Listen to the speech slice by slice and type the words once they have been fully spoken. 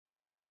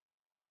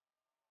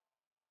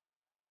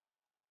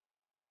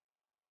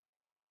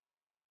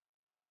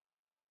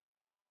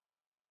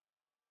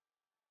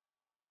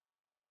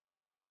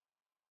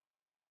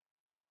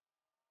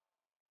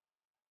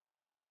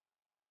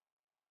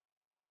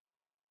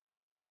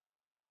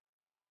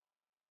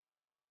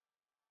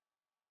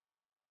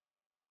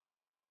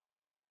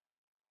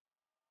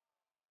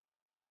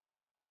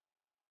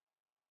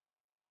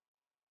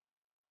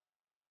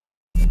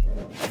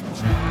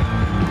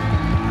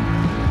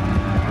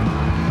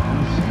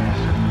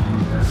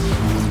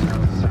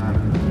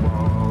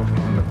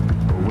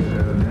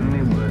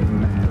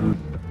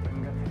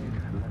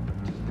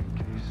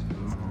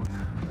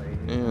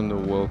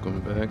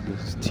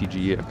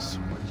TGX.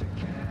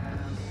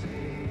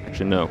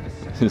 Actually, no.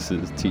 This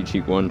is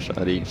TG One Shot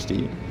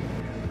HD.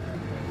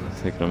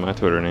 Thinking of my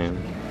Twitter name.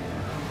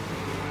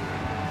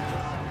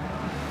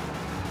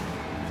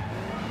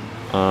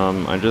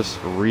 I just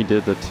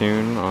redid the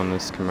tune on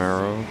this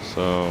Camaro,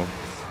 so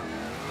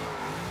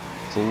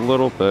it's a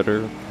little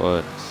better,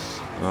 but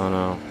I don't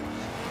know.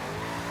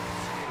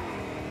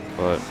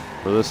 But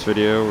for this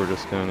video, we're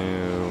just going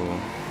to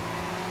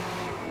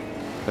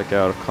pick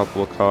out a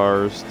couple of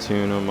cars,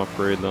 tune them,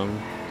 upgrade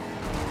them,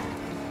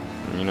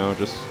 and, you know,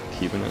 just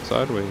keeping it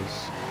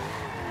sideways.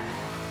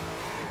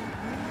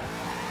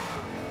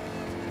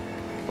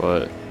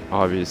 But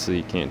obviously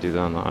you can't do that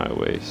on the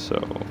highway,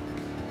 so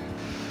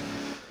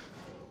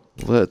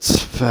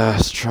let's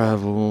fast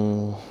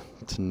travel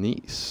to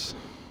Nice.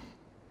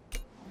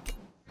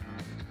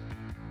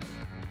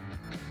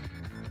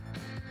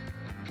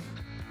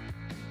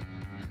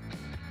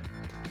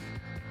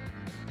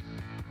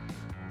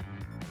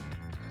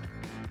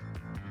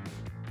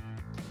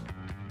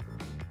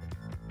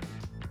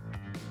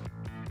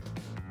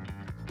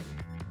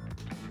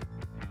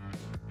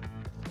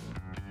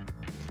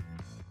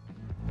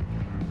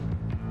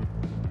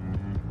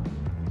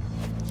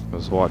 I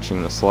was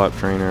watching the Slap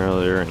Train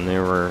earlier, and they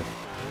were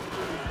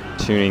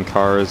tuning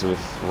cars with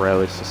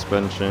rally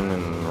suspension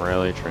and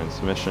rally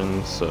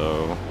transmission,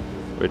 so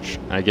which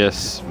I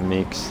guess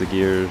makes the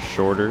gears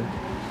shorter,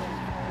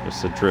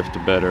 just to drift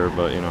better.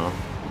 But you know,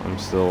 I'm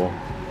still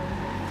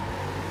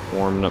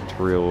warming up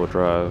to rear-wheel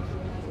drive.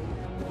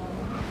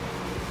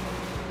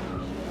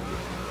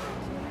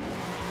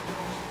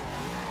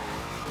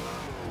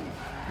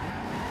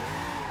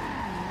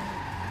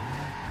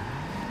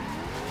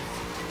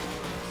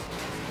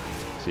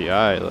 See,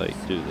 I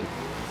like do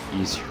the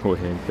easier way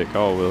and pick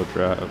all-wheel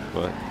drive,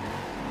 but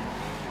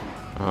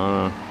I don't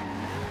know.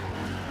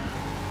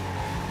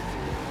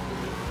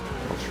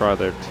 I'll try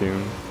their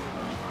tune.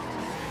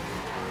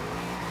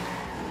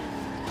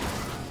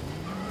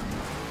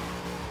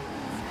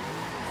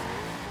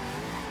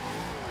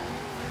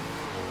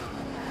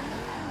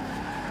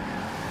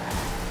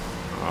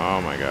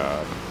 Oh my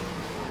god.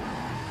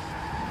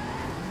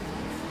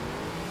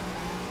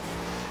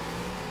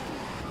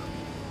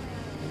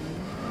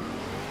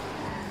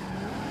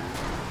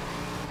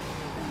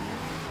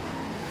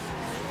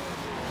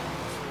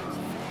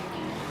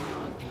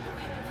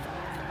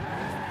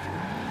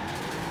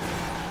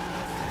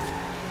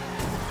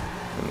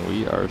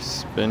 We are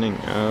spinning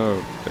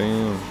out,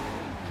 damn.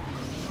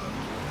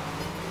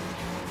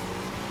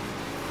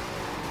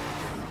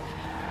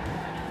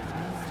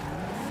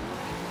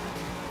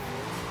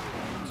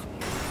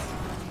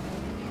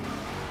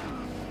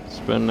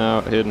 Spinning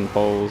out, hitting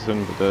poles,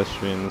 hitting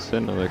pedestrians,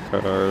 hitting other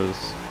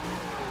cars.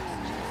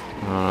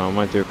 I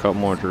might do a couple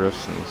more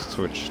drifts and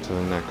switch to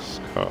the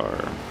next car.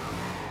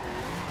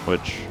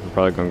 Which I'm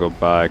probably gonna go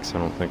buy because I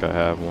don't think I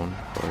have one.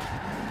 But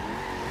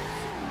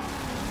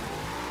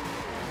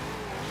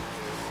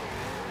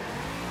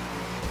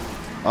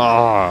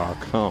ah,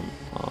 oh, come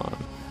on.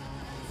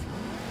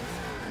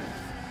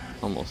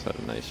 Almost had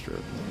a nice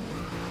drift.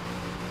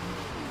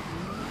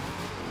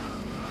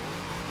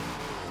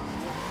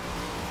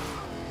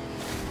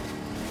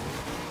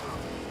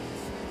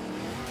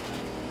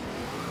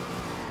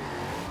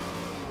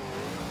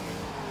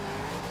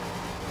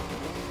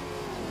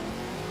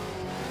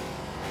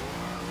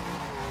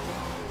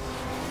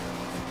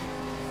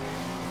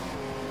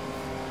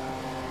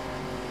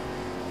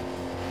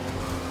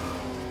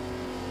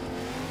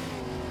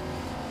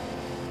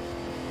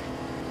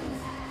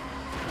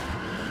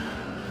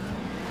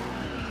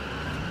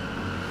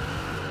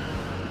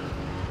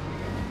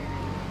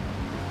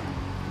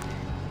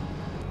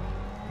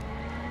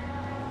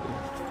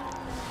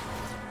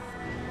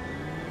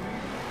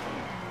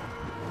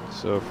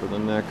 So for the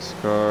next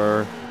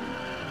car,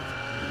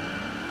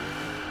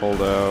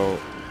 hold out.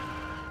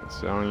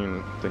 So I don't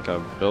even think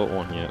I've built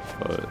one yet,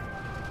 but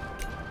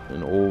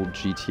an old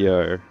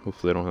GTR.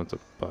 Hopefully I don't have to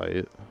buy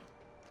it,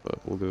 but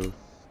we'll go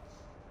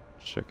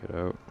check it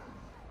out.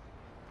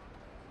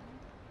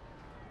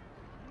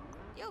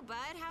 Yo, bud,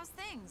 how's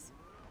things?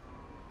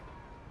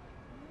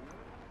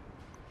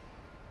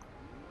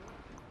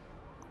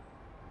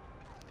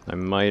 I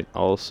might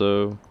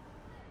also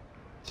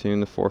tune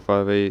the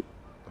 458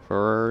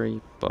 Ferrari,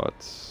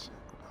 but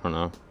I don't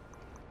know.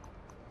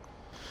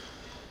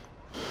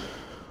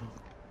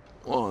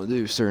 Want to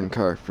do a certain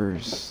car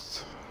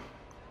first.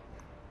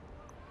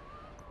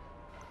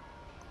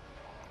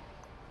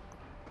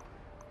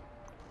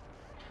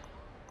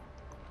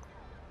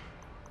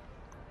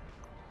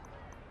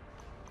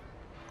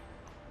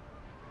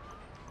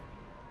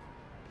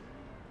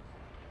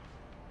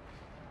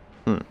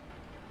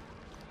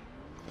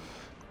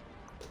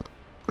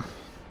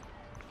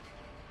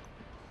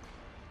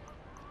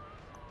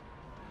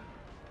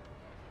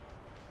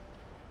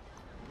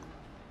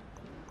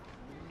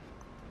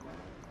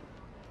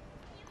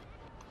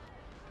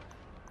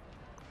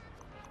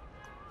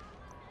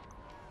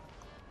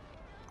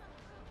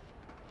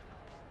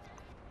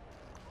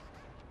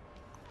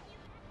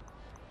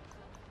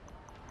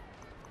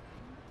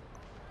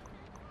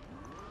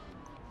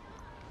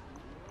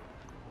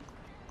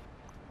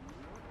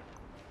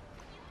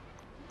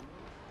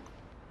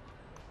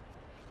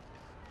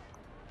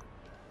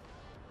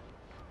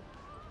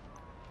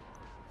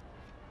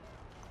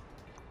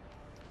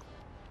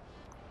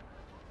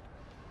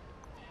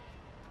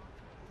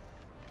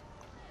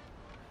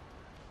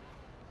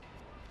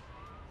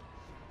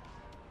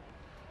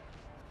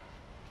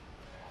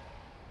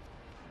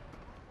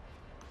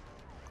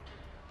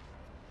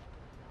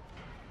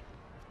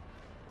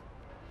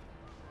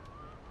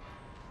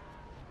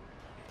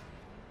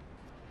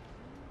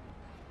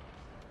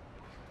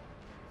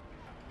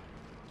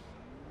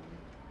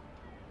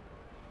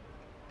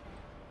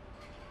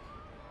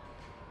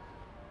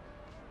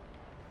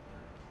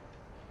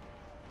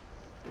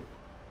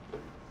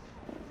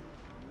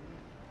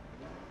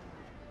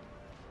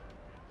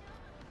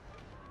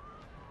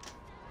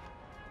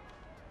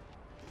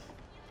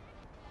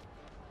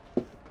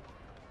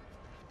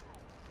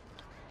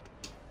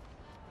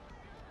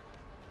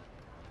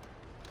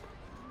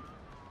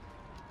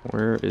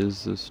 Where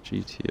is this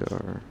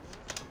GTR?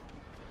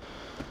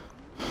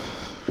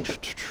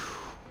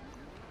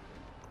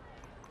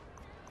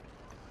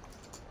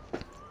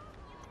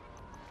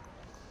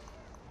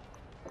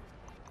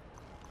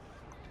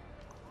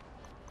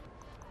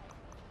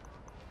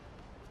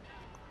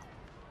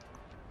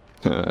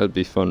 That'd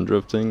be fun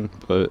drifting,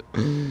 but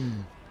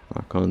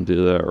not gonna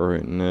do that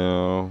right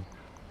now.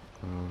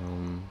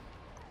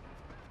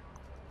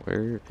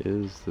 Where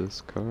is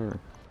this car?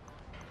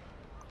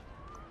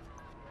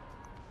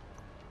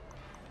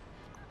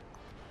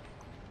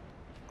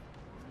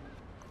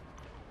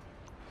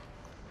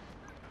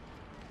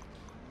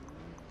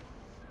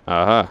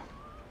 Aha!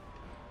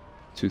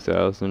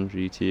 2000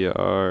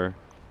 GTR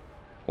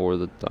or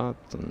the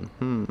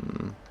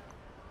Datsun.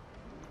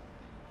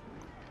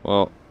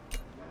 Well,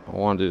 I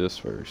want to do this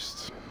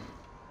first.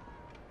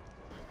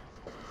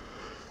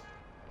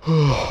 See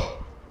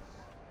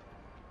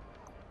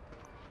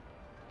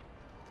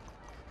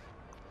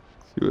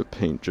what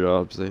paint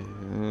jobs they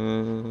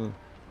have.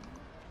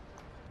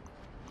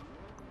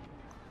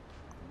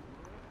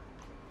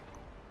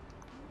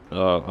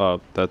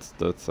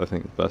 That's I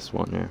think the best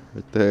one, yeah,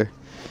 right there.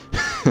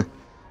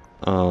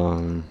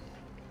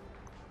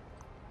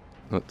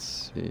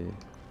 Let's see.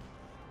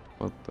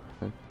 What the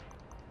heck?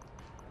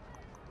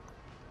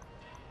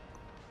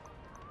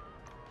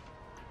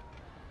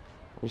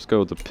 Let's go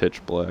with the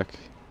pitch black.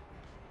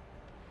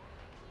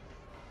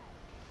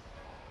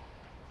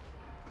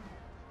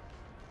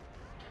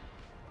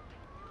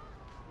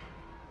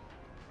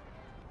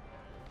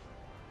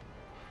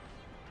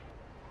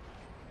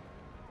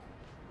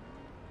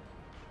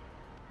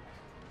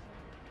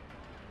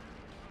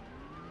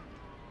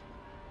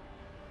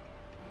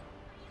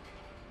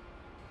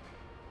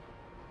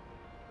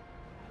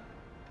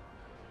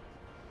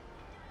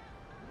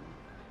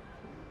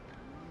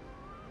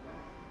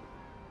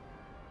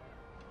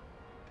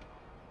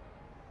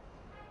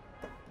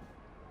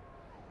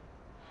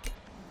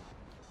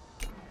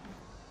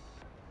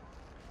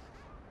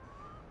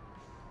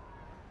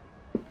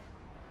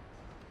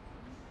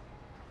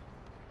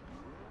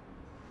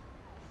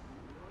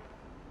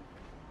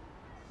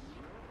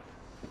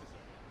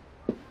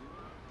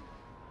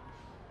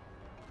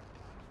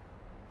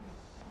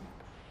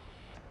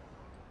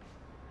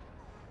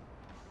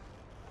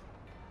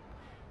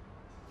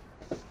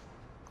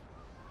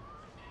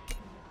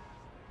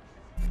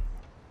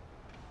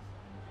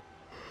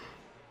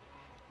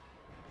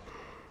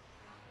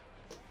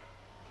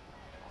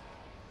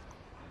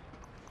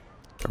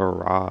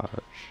 Garage.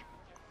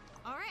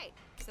 Alright,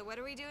 so what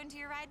are we doing to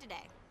your ride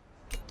today?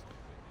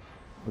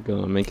 We're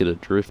gonna make it a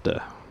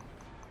drifter.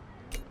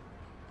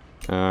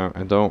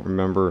 I don't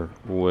remember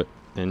what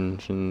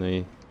engine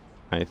they...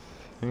 I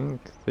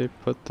think they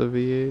put the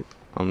V8.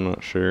 I'm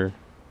not sure.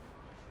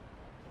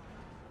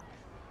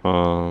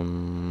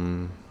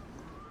 Yeah,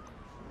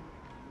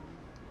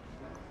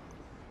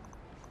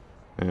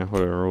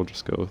 whatever, we'll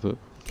just go with it.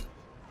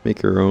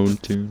 Make our own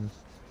tune.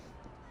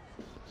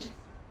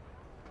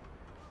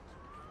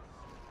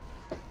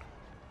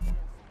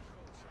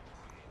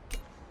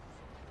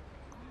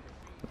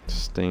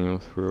 Staying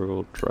with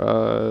rear-wheel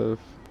drive.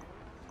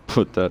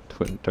 Put that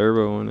twin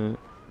turbo in it.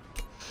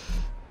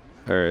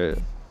 Alright.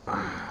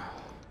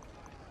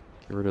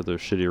 Get rid of those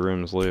shitty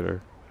rims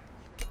later.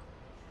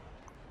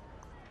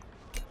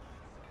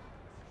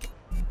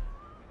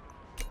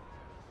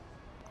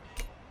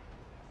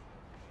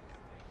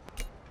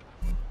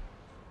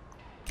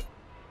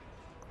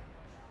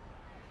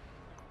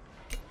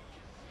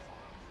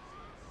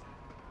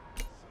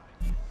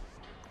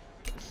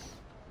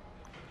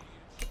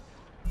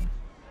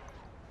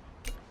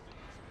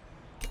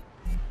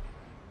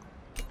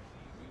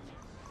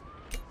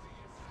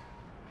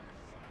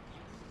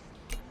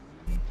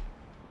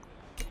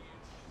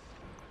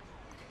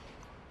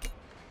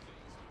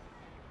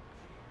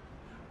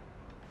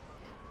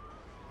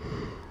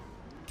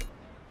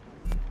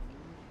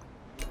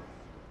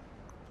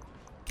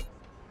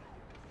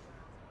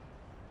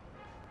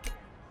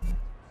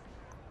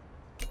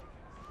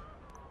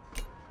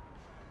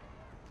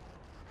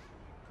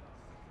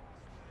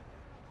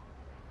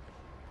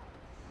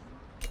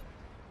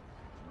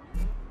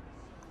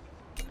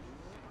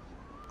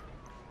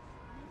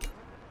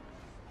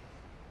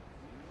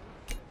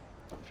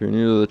 If you're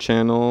new to the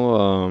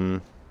channel,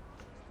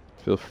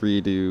 feel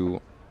free to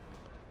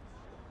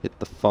hit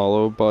the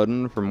follow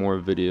button for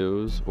more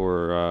videos,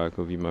 or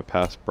go view my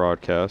past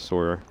broadcasts,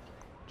 or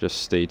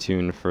just stay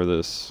tuned for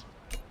this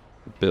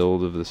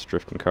build of this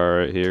drifting car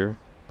right here.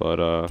 But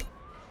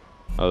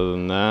other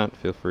than that,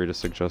 feel free to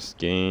suggest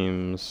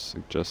games,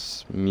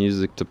 suggest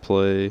music to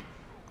play,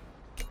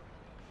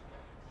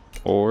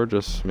 or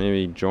just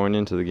maybe join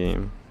into the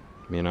game.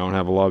 I mean, I don't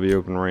have a lobby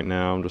open right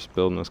now, I'm just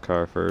building this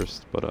car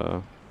first, but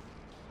feel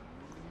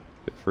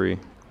free.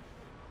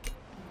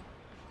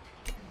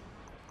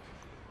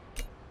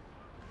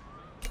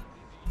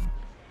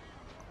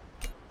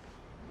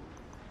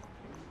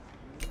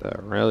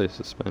 That rally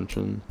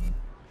suspension.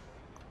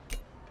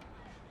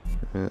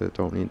 I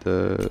don't need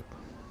that.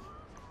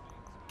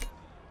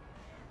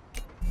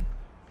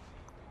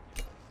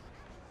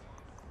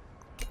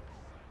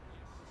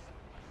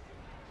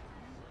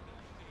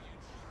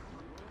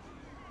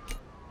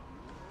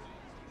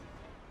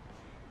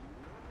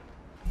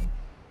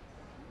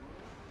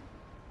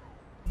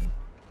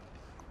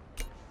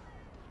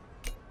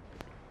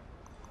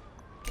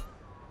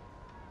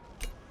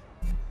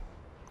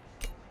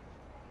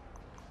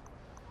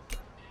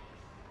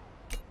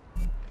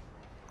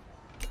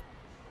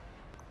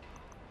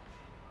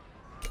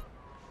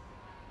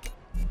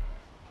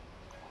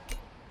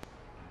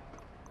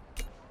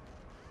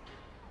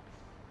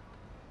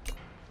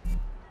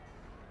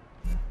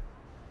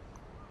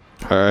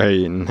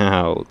 Alright,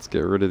 now let's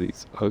get rid of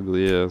these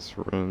ugly ass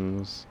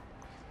rims.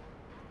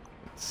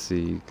 Let's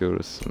see, go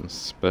to some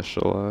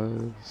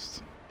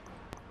specialized.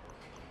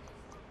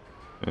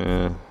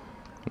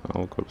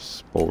 I'll go to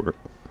sport.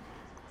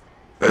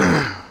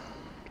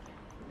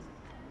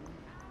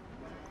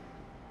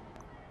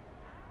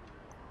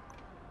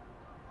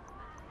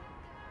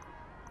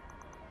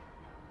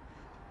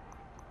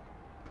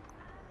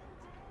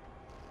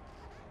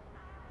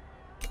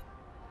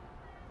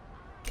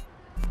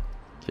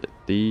 Get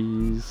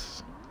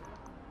these.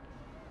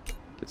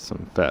 Get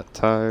some fat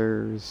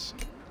tires.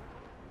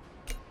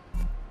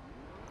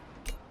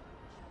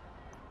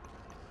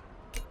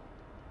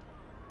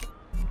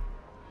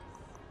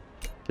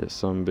 Get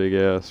some big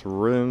ass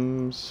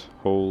rims.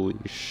 Holy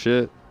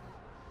shit.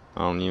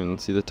 I don't even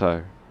see the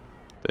tire.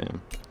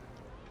 Damn.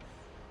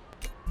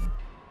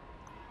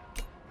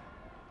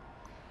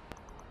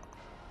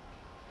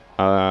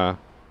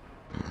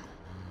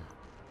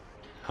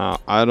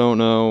 I don't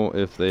know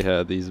if they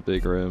had these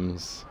big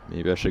rims.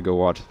 Maybe I should go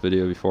watch the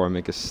video before I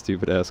make a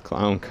stupid ass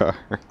clown car.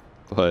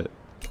 But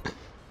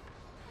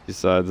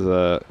besides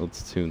that,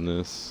 let's tune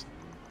this.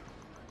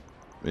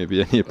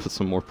 Maybe I need to put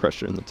some more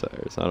pressure in the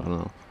tires. I don't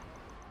know.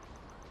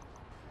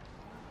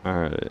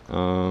 Alright,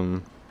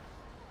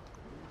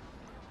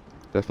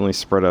 definitely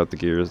spread out the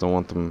gears. Don't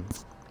want them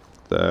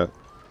that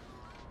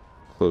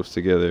close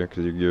together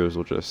because your gears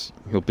will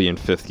you'll be in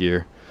 5th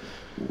gear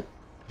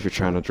if you're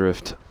trying to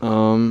drift.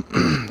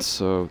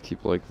 So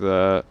keep like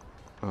that.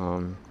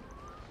 Don't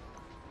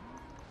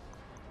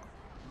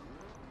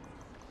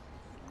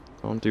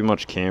do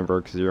much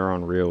camber because you're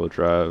on rear-wheel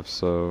drive,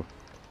 so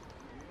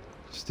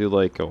just do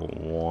like a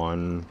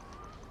 1,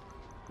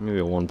 maybe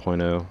a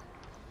 1.0,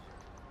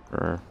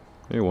 or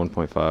maybe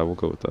 1.5, we'll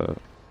go with that.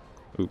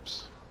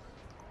 Oops.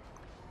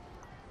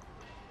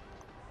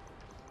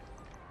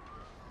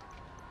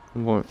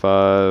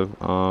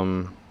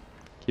 1.5,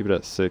 keep it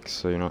at 6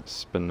 so you're not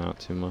spinning out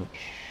too much.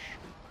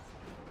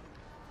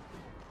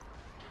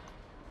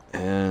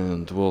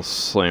 And we'll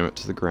slam it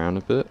to the ground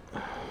a bit.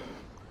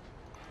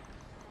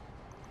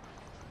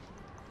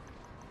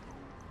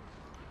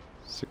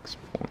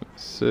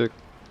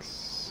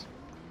 .6.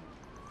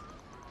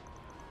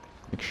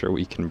 Make sure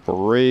we can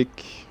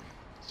brake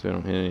so we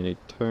don't hit any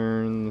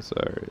turns.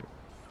 Alright.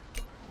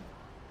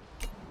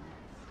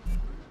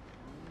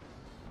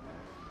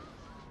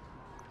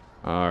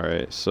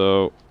 Alright,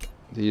 so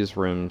these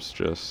rims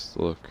just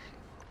look,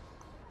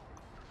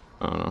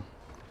 I don't know.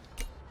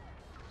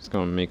 Just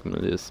gonna make them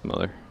this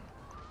mother.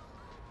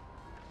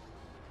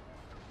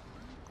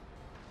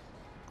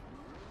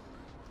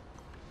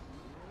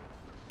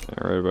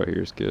 Yeah, right about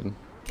here is good.